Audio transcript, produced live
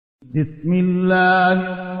بسم الله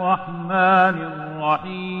الرحمن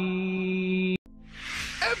الرحيم.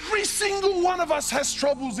 Every single one of us has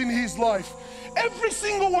troubles in his life. Every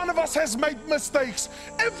single one of us has made mistakes.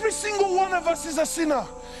 Every single one of us is a sinner.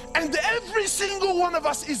 And every single one of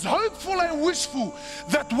us is hopeful and wishful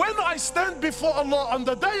that when I stand before Allah on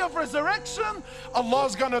the day of resurrection, Allah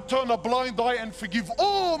is going to turn a blind eye and forgive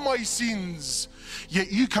all my sins.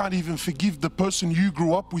 Yet you can't even forgive the person you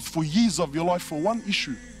grew up with for years of your life for one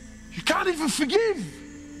issue. You can't even forgive.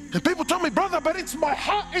 And people tell me, brother, but it's my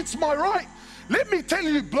heart, it's my right. Let me tell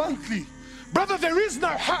you bluntly, brother, there is no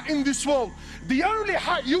haq in this world. The only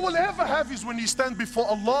haq you will ever have is when you stand before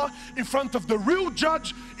Allah in front of the real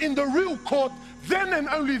judge in the real court. Then and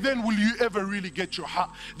only then will you ever really get your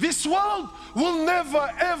haq. This world will never,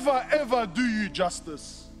 ever, ever do you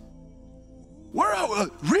justice. Where are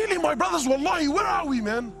we? Really, my brothers, wallahi, where are we,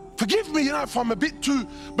 man? Forgive me, if I'm a bit too,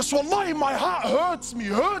 but wallahi, my heart hurts me.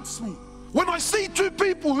 When I see two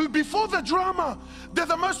people who before the drama, they're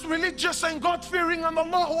the most religious and God-fearing and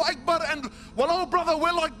Allahu Akbar and wallah brother,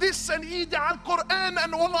 we're like this and eat al-Quran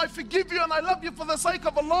and wallah, I forgive you and I love you for the sake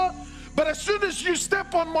of Allah. But as soon as you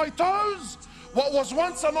step on my toes, what was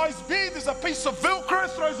once a nice bead is a piece of Velcro,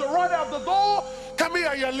 throws it right out the door. Come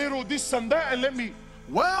here, you little this and that, and let me,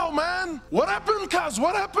 wow man, what happened cuz,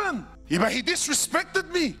 what happened? Yeah, but he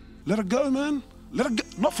disrespected me. Let it go, man, let it go,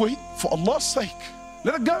 not for Allah's sake.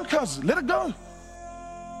 Let it go, cuz, let it go.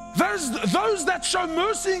 There's those that show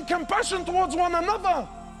mercy and compassion towards one another.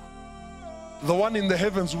 The one in the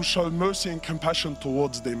heavens will show mercy and compassion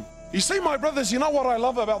towards them. You see, my brothers, you know what I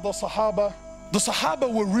love about the Sahaba? The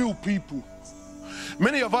Sahaba were real people.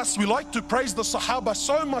 Many of us, we like to praise the Sahaba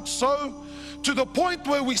so much so, to the point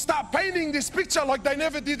where we start painting this picture like they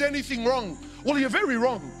never did anything wrong. Well, you're very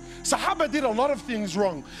wrong. Sahaba did a lot of things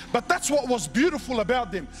wrong, but that's what was beautiful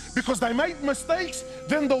about them, because they made mistakes.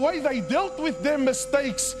 Then the way they dealt with their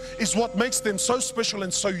mistakes is what makes them so special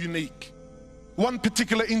and so unique. One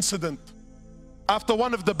particular incident, after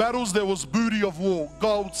one of the battles, there was booty of war,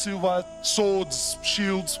 gold, silver, swords,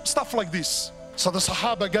 shields, stuff like this. So the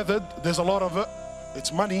Sahaba gathered, there's a lot of it,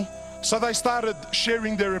 it's money. So they started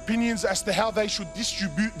sharing their opinions as to how they should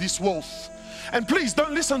distribute this wealth. And please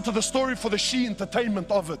don't listen to the story for the sheer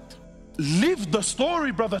entertainment of it. Live the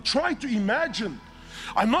story, brother. Try to imagine.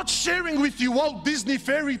 I'm not sharing with you Walt Disney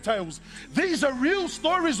fairy tales. These are real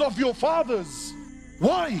stories of your fathers.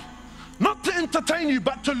 Why? Not to entertain you,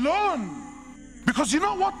 but to learn. Because you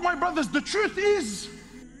know what, my brothers, the truth is,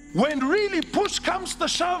 when really push comes to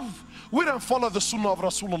shove, we don't follow the sunnah of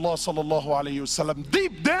Rasulullah sallallahu alayhi wasallam.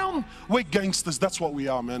 Deep down, we're gangsters. That's what we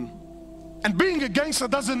are, man. And being a gangster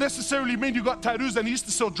doesn't necessarily mean you got tattoos and he used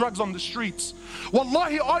to sell drugs on the streets.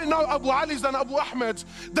 Wallahi, I know Abu Ali's and Abu Ahmed's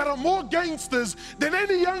that are more gangsters than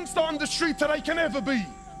any youngster on the street today can ever be.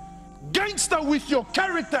 Gangster with your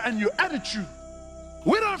character and your attitude.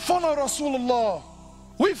 We don't follow Rasulullah.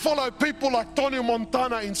 We follow people like Tony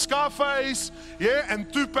Montana in Scarface, yeah,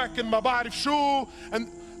 and Tupac in Mabarif Shoo, and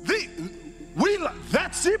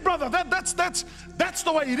that's it, brother. That's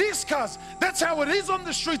the way it is, cuz. That's how it is on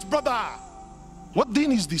the streets, brother. What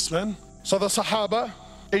deen is this, man? So the Sahaba,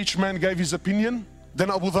 each man gave his opinion.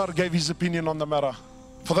 Then Abu Dharr gave his opinion on the matter.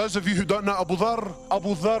 For those of you who don't know Abu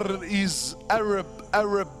Dharr is Arab.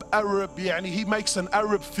 Yani he makes an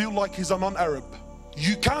Arab feel like he's a non-Arab.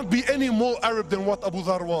 You can't be any more Arab than what Abu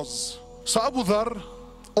Dharr was. So Abu Dharr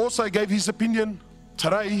also gave his opinion.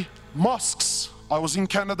 Today, mosques, I was in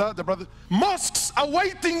Canada, mosques are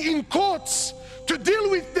waiting in courts to deal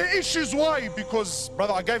with their issues. Why? Because,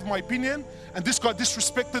 brother, I gave my opinion and this guy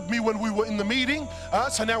disrespected me when we were in the meeting,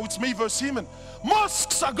 so now it's me versus him. And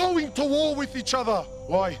mosques are going to war with each other.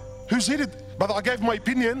 Why? Who's hit it? Brother, I gave my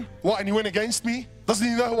opinion. What, and he went against me? Doesn't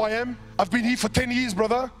he know who I am? I've been here for 10 years,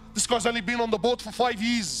 brother. This guy's only been on the board for 5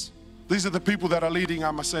 years. These are the people that are leading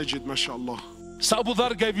our masajid, mashallah. So Abu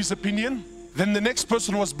Dharr gave his opinion. Then the next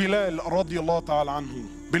person was Bilal radiallahu ta'ala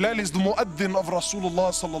anhu. Bilal is the muaddin of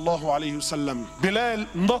Rasulullah sallallahu alayhi wasallam. Bilal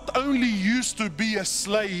not only used to be a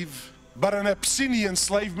slave, but an Abyssinian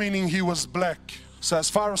slave, meaning he was black. So as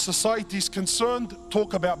far as society is concerned,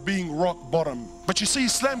 talk about being rock bottom. But you see,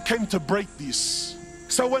 Islam came to break this.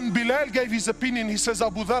 So when Bilal gave his opinion, he says,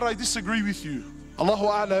 Abu Dharr, I disagree with you. Allahu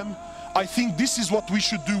Alam, I think this is what we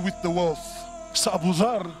should do with the wealth. So Abu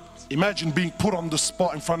Dharr, imagine being put on the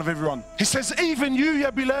spot in front of everyone. He says, even you,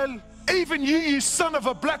 ya Bilal, even you son of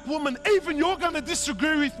a black woman, even you're going to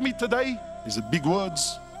disagree with me today. These are big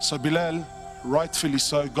words. So Bilal, rightfully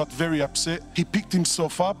so, got very upset. He picked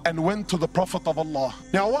himself up and went to the Prophet of Allah.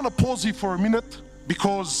 Now I want to pause here for a minute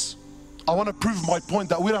because I want to prove my point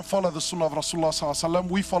that we don't follow the sunnah of Rasulullah sallallahu alaihi wasallam.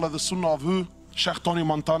 We follow the sunnah of who? Sheikh Tony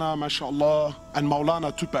Montana, mashallah, and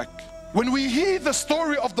Maulana Tupac. When we hear the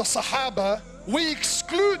story of the Sahaba, we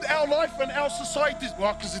exclude our life and our society,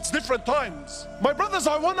 well, because it's different times. My brothers,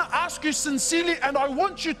 I want to ask you sincerely, and I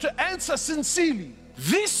want you to answer sincerely.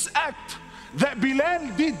 This act that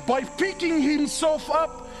Bilal did by picking himself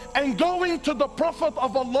up and going to the Prophet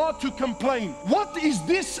of Allah to complain, what is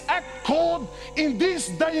this act called in this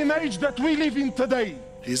day and age that we live in today?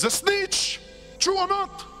 He's a snitch. True or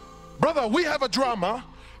not? Brother, we have a drama.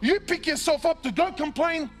 You pick yourself up to go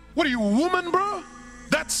complain. What are you, a woman, bro?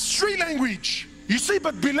 That's street language. You see,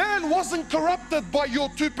 but Bilal wasn't corrupted by your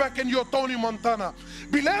Tupac and your Tony Montana.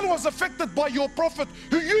 Bilal was affected by your Prophet,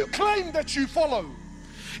 who you claim that you follow.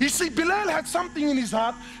 You see, Bilal had something in his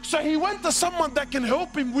heart, so he went to someone that can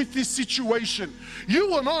help him with this situation.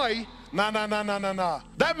 You and I, nah.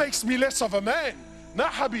 That makes me less of a man. Nah,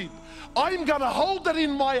 Habib. I'm gonna hold it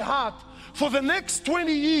in my heart. For the next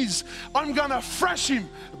 20 years, I'm gonna thrash him,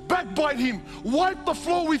 backbite him, wipe the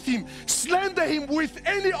floor with him, slander him with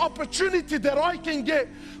any opportunity that I can get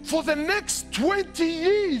for the next 20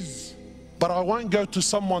 years. But I won't go to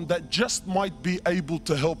someone that just might be able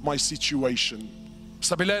to help my situation.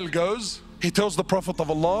 So Bilal goes, he tells the Prophet of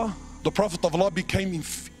Allah. The Prophet of Allah became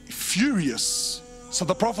furious. So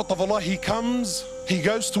the Prophet of Allah, he comes, he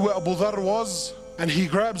goes to where Abu Dharr was, and he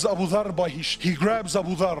grabs Abu Dharr by his, he grabs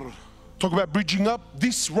Abu Dharr. Talk about bridging up.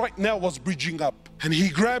 This right now was bridging up. And he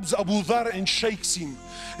grabs Abu Dharr and shakes him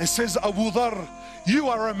and says, Abu Dharr, you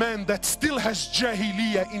are a man that still has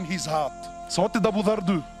jahiliyyah in his heart. So what did Abu Dharr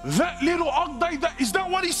do? That little Aqday, is that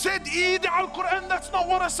what he said? Eid al-Quran, that's not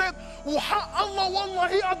what I said. Allah,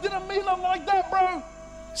 wallahi, I didn't mean it like that, bro.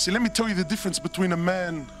 See, let me tell you the difference between a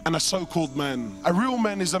man and a so-called man. A real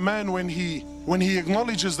man is a man when he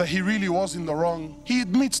acknowledges that he really was in the wrong. He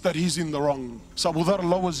admits that he's in the wrong. So Abu Dharr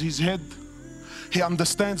lowers his head. He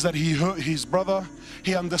understands that he hurt his brother.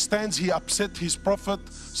 He understands he upset his Prophet.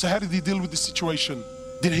 So how did he deal with the situation?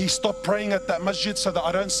 Did he stop praying at that masjid so that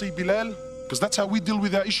I don't see Bilal? Because that's how we deal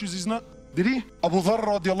with our issues, isn't it? Did he? Abu Dharr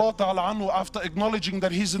radiallahu ta'ala anhu, after acknowledging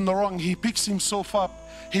that he's in the wrong, he picks himself up.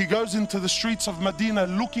 He goes into the streets of Medina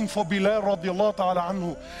looking for Bilal radiallahu ta'ala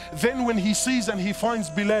anhu. Then when he sees and he finds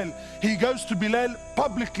Bilal, he goes to Bilal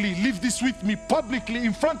publicly. Leave this with me, publicly,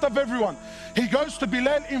 in front of everyone. He goes to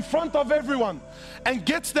Bilal in front of everyone and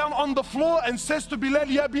gets down on the floor and says to Bilal,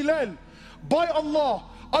 Ya Bilal, by Allah,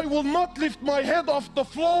 I will not lift my head off the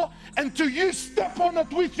floor until you step on it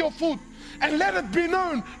with your foot. And let it be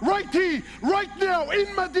known right here, right now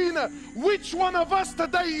in Medina, which one of us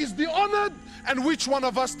today is the honored and which one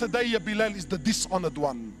of us today, Ya Bilal, is the dishonored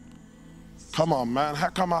one. Come on, man, how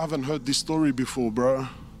come I haven't heard this story before, bro?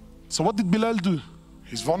 So what did Bilal do?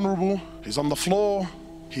 He's vulnerable, he's on the floor,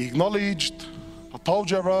 he acknowledged, I told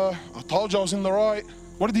you, bro, I told you I was in the right.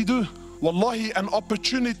 What did he do? Wallahi, an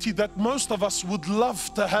opportunity that most of us would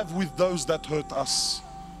love to have with those that hurt us.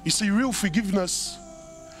 You see, real forgiveness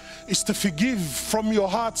is to forgive from your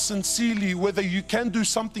heart sincerely, whether you can do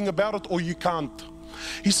something about it or you can't.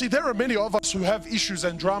 You see, there are many of us who have issues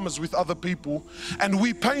and dramas with other people, and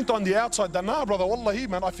we paint on the outside that, nah, brother, wallahi,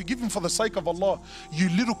 man, I forgive him for the sake of Allah. You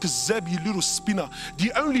little kazzab, you little spinner.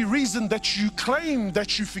 The only reason that you claim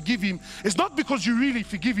that you forgive him is not because you really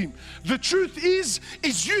forgive him. The truth is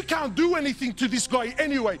you can't do anything to this guy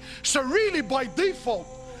anyway. So really, by default,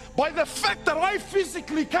 by the fact that I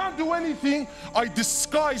physically can't do anything, I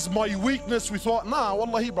disguise my weakness with what? Nah,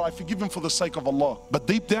 wallahi, bro, I forgive him for the sake of Allah. But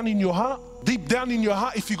deep down in your heart,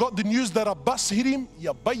 if you got the news that a bus hit him,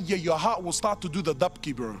 your heart will start to do the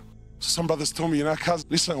dabki, bro. So some brothers tell me, you know, cuz,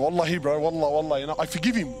 listen, wallahi, bro, wallah, you know, I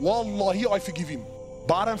forgive him. Wallahi, I forgive him.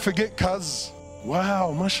 But I don't forget, cuz.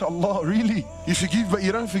 Wow, mashallah, really? You forgive but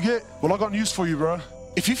you don't forget? Well, I got news for you, bro.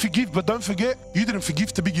 If you forgive but don't forget, you didn't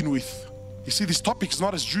forgive to begin with. You see, this topic is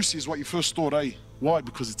not as juicy as what you first thought, eh? Why?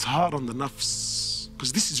 Because it's hard on the nafs.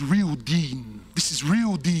 Because this is real deen. This is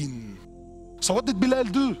real deen. So what did Bilal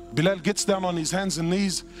do? Bilal gets down on his hands and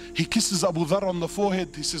knees. He kisses Abu Dharr on the forehead.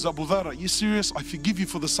 He says, Abu Dharr, are you serious? I forgive you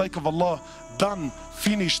for the sake of Allah. Done,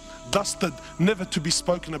 finished, dusted, never to be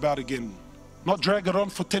spoken about again. Not drag it on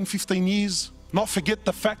for 10, 15 years. Not forget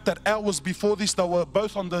the fact that hours before this, they were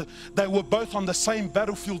both on the same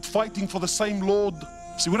battlefield fighting for the same Lord.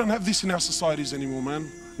 See, we don't have this in our societies anymore,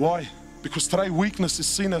 man. Why? Because today weakness is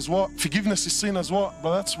seen as what? Forgiveness is seen as what?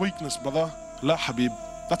 But that's weakness, brother. La Habib.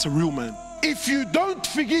 That's a real man. If you don't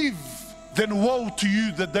forgive, then woe to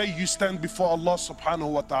you the day you stand before Allah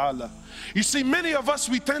subhanahu wa ta'ala. You see, many of us,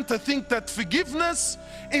 we tend to think that forgiveness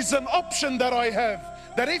is an option that I have.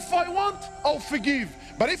 That if I want, I'll forgive.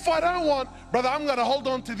 But if I don't want, brother, I'm going to hold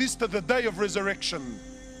on to this to the day of resurrection.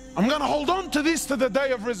 I'm gonna hold on to this to the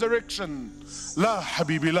day of resurrection. La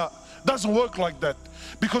habibi la. Doesn't work like that.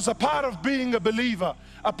 Because a part of being a believer,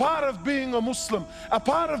 a part of being a Muslim, a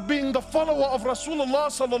part of being the follower of Rasulullah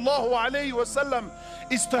sallallahu alayhi wasallam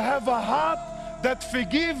is to have a heart that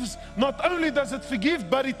forgives. Not only does it forgive,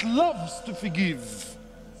 but it loves to forgive,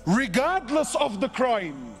 regardless of the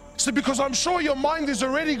crime. So because I'm sure your mind is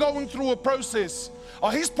already going through a process.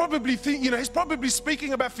 He's probably he's probably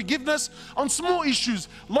speaking about forgiveness on small issues,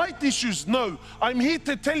 light issues. No, I'm here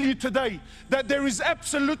to tell you today that there is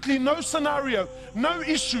absolutely no scenario, no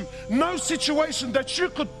issue, no situation that you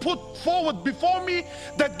could put forward before me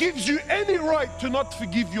that gives you any right to not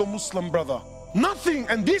forgive your Muslim brother. Nothing.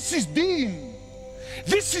 And this is deen.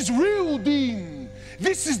 This is real deen.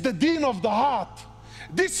 This is the deen of the heart.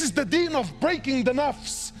 This is the deen of breaking the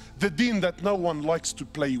nafs. The deen that no one likes to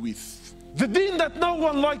play with. The deen that no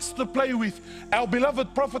one likes to play with. Our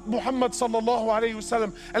beloved Prophet Muhammad sallallahu alayhi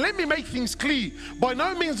wasallam. And let me make things clear. By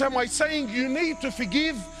no means am I saying you need to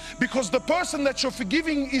forgive because the person that you're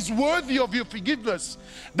forgiving is worthy of your forgiveness.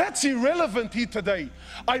 That's irrelevant here today.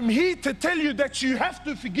 I'm here to tell you that you have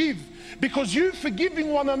to forgive because you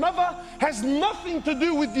forgiving one another has nothing to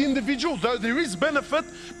do with the individual, though there is benefit,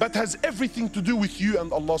 but has everything to do with you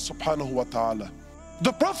and Allah subhanahu wa ta'ala.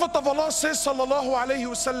 The Prophet of Allah says sallallahu alayhi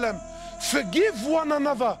wasallam, forgive one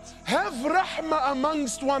another, have rahmah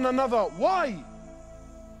amongst one another. Why?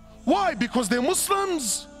 Why? Because they're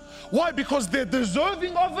Muslims? Why? Because they're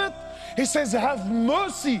deserving of it? He says have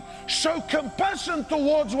mercy, show compassion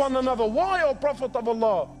towards one another. Why, O Prophet of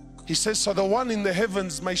Allah? He says so the one in the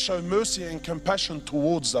heavens may show mercy and compassion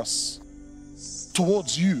towards us,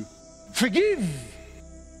 towards you. Forgive.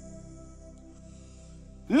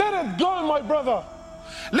 Let it go, my brother.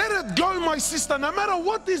 Let it go, my sister. No matter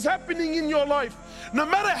what is happening in your life, no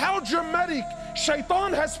matter how dramatic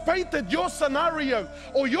Shaitan has painted your scenario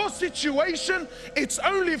or your situation, it's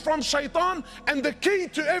only from Shaitan, and the key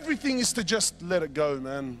to everything is to just let it go,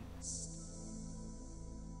 man.